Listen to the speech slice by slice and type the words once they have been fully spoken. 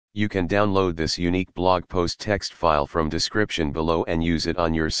You can download this unique blog post text file from description below and use it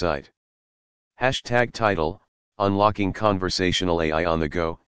on your site. Hashtag title, Unlocking Conversational AI on the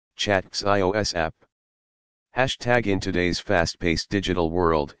Go, chatgpt iOS app. Hashtag in today's fast-paced digital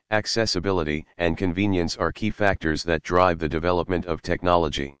world, accessibility and convenience are key factors that drive the development of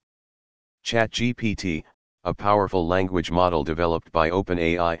technology. ChatGPT, a powerful language model developed by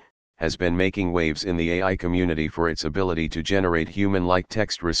OpenAI, has been making waves in the AI community for its ability to generate human-like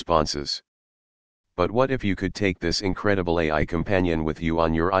text responses. But what if you could take this incredible AI companion with you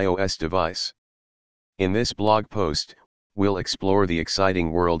on your iOS device? In this blog post, we'll explore the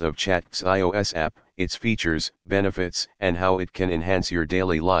exciting world of chatgpt iOS app, its features, benefits, and how it can enhance your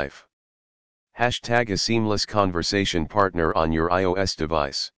daily life. Hashtag a seamless conversation partner on your iOS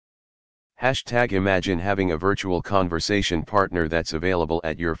device. Hashtag imagine having a virtual conversation partner that's available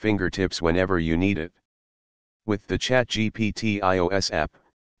at your fingertips whenever you need it. With the ChatGPT iOS app,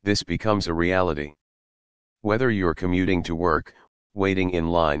 this becomes a reality. Whether you're commuting to work, waiting in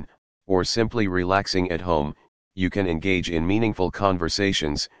line, or simply relaxing at home, you can engage in meaningful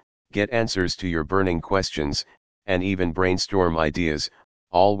conversations, get answers to your burning questions, and even brainstorm ideas,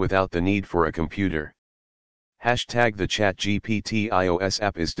 all without the need for a computer. Hashtag the ChatGPT iOS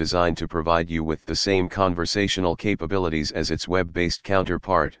app is designed to provide you with the same conversational capabilities as its web-based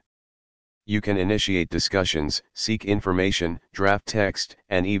counterpart. You can initiate discussions, seek information, draft text,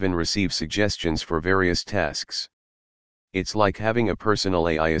 and even receive suggestions for various tasks. It's like having a personal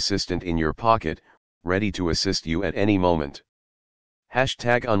AI assistant in your pocket, ready to assist you at any moment.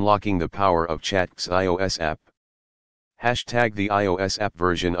 Hashtag unlocking the power of chatgpt iOS app. Hashtag the iOS app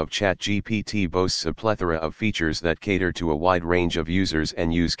version of ChatGPT boasts a plethora of features that cater to a wide range of users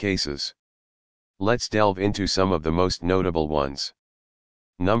and use cases. Let's delve into some of the most notable ones.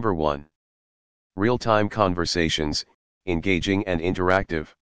 Number 1. Real-time conversations, engaging and interactive.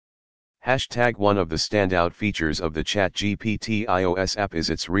 Hashtag one of the standout features of the ChatGPT iOS app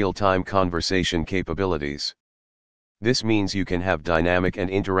is its real-time conversation capabilities. This means you can have dynamic and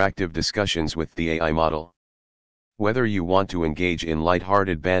interactive discussions with the AI model. Whether you want to engage in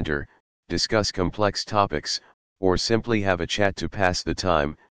light-hearted banter, discuss complex topics, or simply have a chat to pass the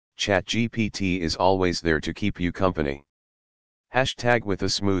time, ChatGPT is always there to keep you company. Hashtag with a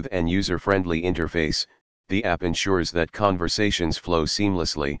smooth and user-friendly interface, the app ensures that conversations flow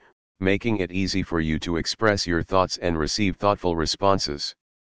seamlessly, making it easy for you to express your thoughts and receive thoughtful responses.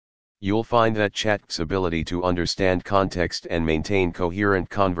 You'll find that chat's ability to understand context and maintain coherent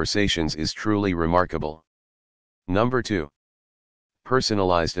conversations is truly remarkable. Number 2.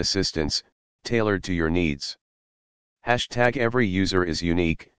 Personalized assistance, tailored to your needs. Hashtag every user is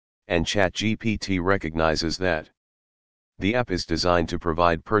unique, and ChatGPT recognizes that. The app is designed to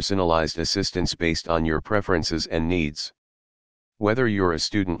provide personalized assistance based on your preferences and needs. Whether you're a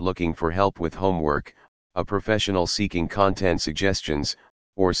student looking for help with homework, a professional seeking content suggestions,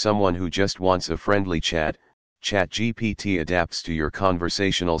 or someone who just wants a friendly chat, ChatGPT adapts to your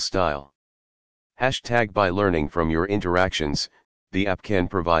conversational style. Hashtag by learning from your interactions, the app can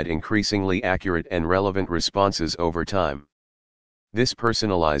provide increasingly accurate and relevant responses over time. This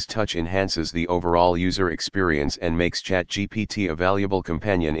personalized touch enhances the overall user experience and makes ChatGPT a valuable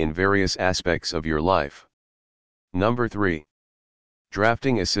companion in various aspects of your life. Number 3.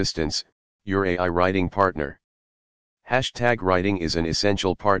 Drafting assistance, your AI writing partner. Hashtag writing is an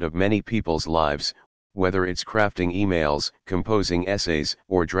essential part of many people's lives, whether it's crafting emails, composing essays,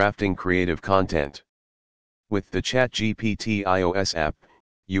 or drafting creative content. With the ChatGPT iOS app,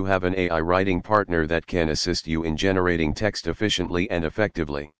 you have an AI writing partner that can assist you in generating text efficiently and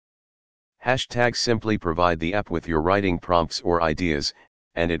effectively. Hashtag simply provide the app with your writing prompts or ideas,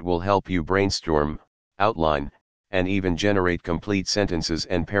 and it will help you brainstorm, outline, and even generate complete sentences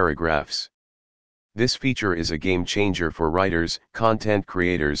and paragraphs. This feature is a game changer for writers, content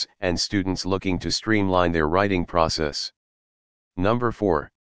creators, and students looking to streamline their writing process. Number 4.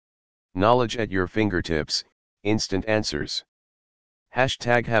 Knowledge at your fingertips, instant answers.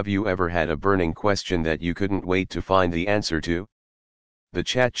 Hashtag have you ever had a burning question that you couldn't wait to find the answer to? The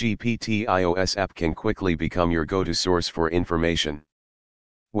ChatGPT iOS app can quickly become your go-to source for information.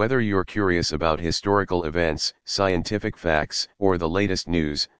 Whether you're curious about historical events, scientific facts, or the latest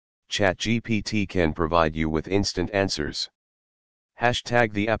news, ChatGPT can provide you with instant answers.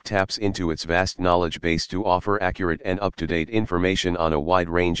 Hashtag the app taps into its vast knowledge base to offer accurate and up-to-date information on a wide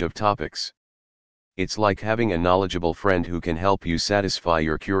range of topics. It's like having a knowledgeable friend who can help you satisfy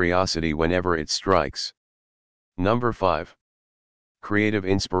your curiosity whenever it strikes. Number 5. Creative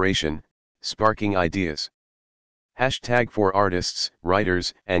inspiration, sparking ideas. Hashtag for artists,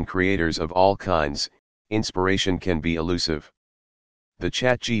 writers, and creators of all kinds, inspiration can be elusive. The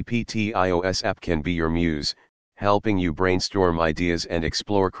ChatGPT iOS app can be your muse, helping you brainstorm ideas and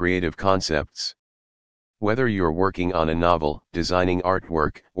explore creative concepts. Whether you're working on a novel, designing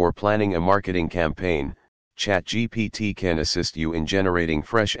artwork, or planning a marketing campaign, ChatGPT can assist you in generating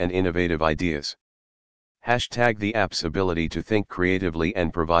fresh and innovative ideas. The app's ability to think creatively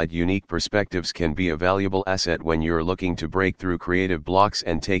and provide unique perspectives can be a valuable asset when you're looking to break through creative blocks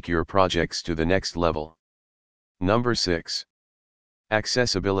and take your projects to the next level. Number 6.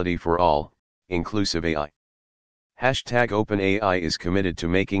 Accessibility for all, inclusive AI. openai is committed to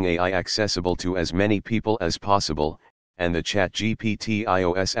making AI accessible to as many people as possible, and the ChatGPT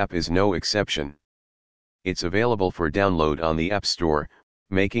iOS app is no exception. It's available for download on the App Store,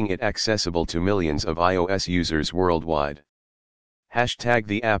 making it accessible to millions of iOS users worldwide.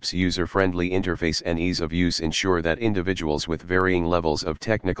 The app's user-friendly interface and ease of use ensure that individuals with varying levels of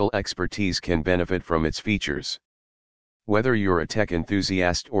technical expertise can benefit from its features. Whether you're a tech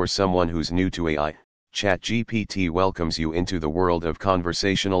enthusiast or someone who's new to AI, ChatGPT welcomes you into the world of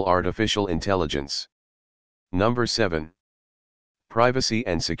conversational artificial intelligence. Number 7. Privacy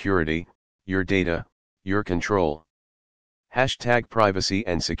and security, your data, your control. Privacy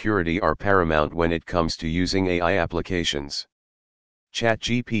and security are paramount when it comes to using AI applications.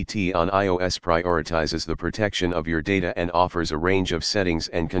 ChatGPT on iOS prioritizes the protection of your data and offers a range of settings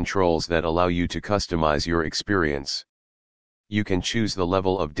and controls that allow you to customize your experience. You can choose the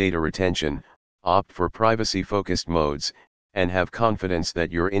level of data retention, opt for privacy-focused modes, and have confidence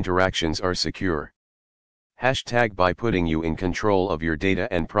that your interactions are secure. By putting you in control of your data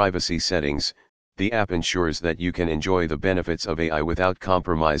and privacy settings, the app ensures that you can enjoy the benefits of AI without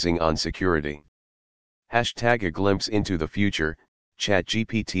compromising on security. A glimpse into the future,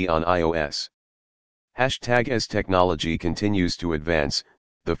 ChatGPT on iOS. As technology continues to advance,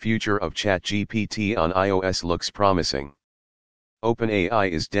 the future of ChatGPT on iOS looks promising. OpenAI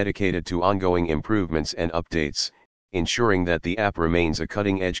is dedicated to ongoing improvements and updates, ensuring that the app remains a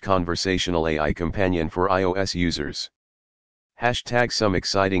cutting-edge conversational AI companion for iOS users. Some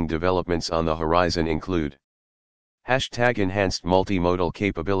exciting developments on the horizon include enhanced multimodal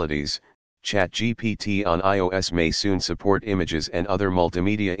capabilities. ChatGPT on iOS may soon support images and other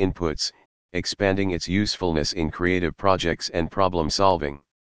multimedia inputs, expanding its usefulness in creative projects and problem solving.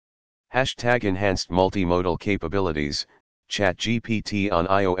 Enhanced multimodal capabilities. ChatGPT on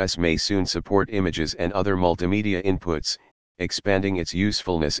iOS may soon support images and other multimedia inputs, expanding its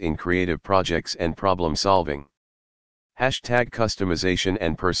usefulness in creative projects and problem solving. Customization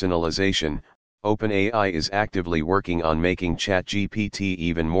and personalization. OpenAI is actively working on making ChatGPT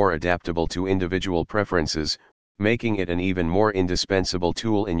even more adaptable to individual preferences, making it an even more indispensable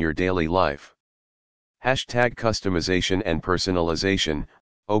tool in your daily life. Customization and personalization.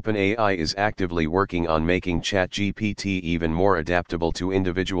 OpenAI is actively working on making ChatGPT even more adaptable to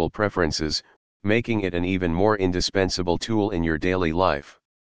individual preferences, making it an even more indispensable tool in your daily life.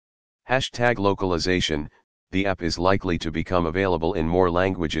 Localization. The app is likely to become available in more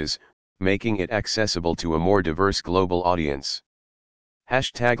languages, making it accessible to a more diverse global audience.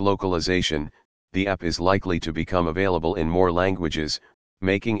 Localization. The app is likely to become available in more languages,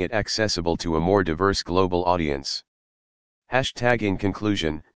 making it accessible to a more diverse global audience. In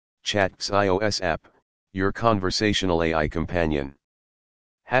conclusion, Chat's iOS app, your conversational AI companion.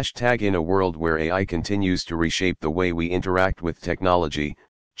 In a world where AI continues to reshape the way we interact with technology,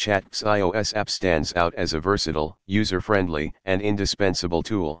 Chat's iOS app stands out as a versatile, user-friendly, and indispensable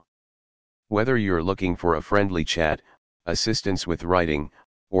tool. Whether you're looking for a friendly chat, assistance with writing,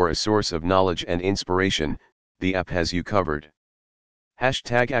 or a source of knowledge and inspiration, the app has you covered.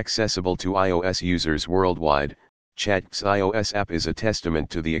 Accessible to iOS users worldwide. Chat's iOS app is a testament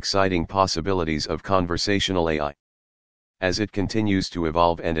to the exciting possibilities of conversational AI. As it continues to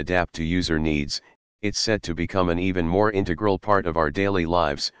evolve and adapt to user needs, it's set to become an even more integral part of our daily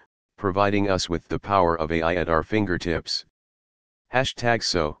lives, providing us with the power of AI at our fingertips.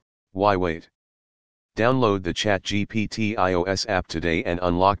 So, why wait? Download the ChatGPT iOS app today and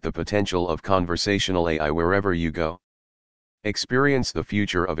unlock the potential of conversational AI wherever you go. Experience the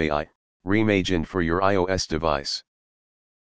future of AI, reimagined for your iOS device.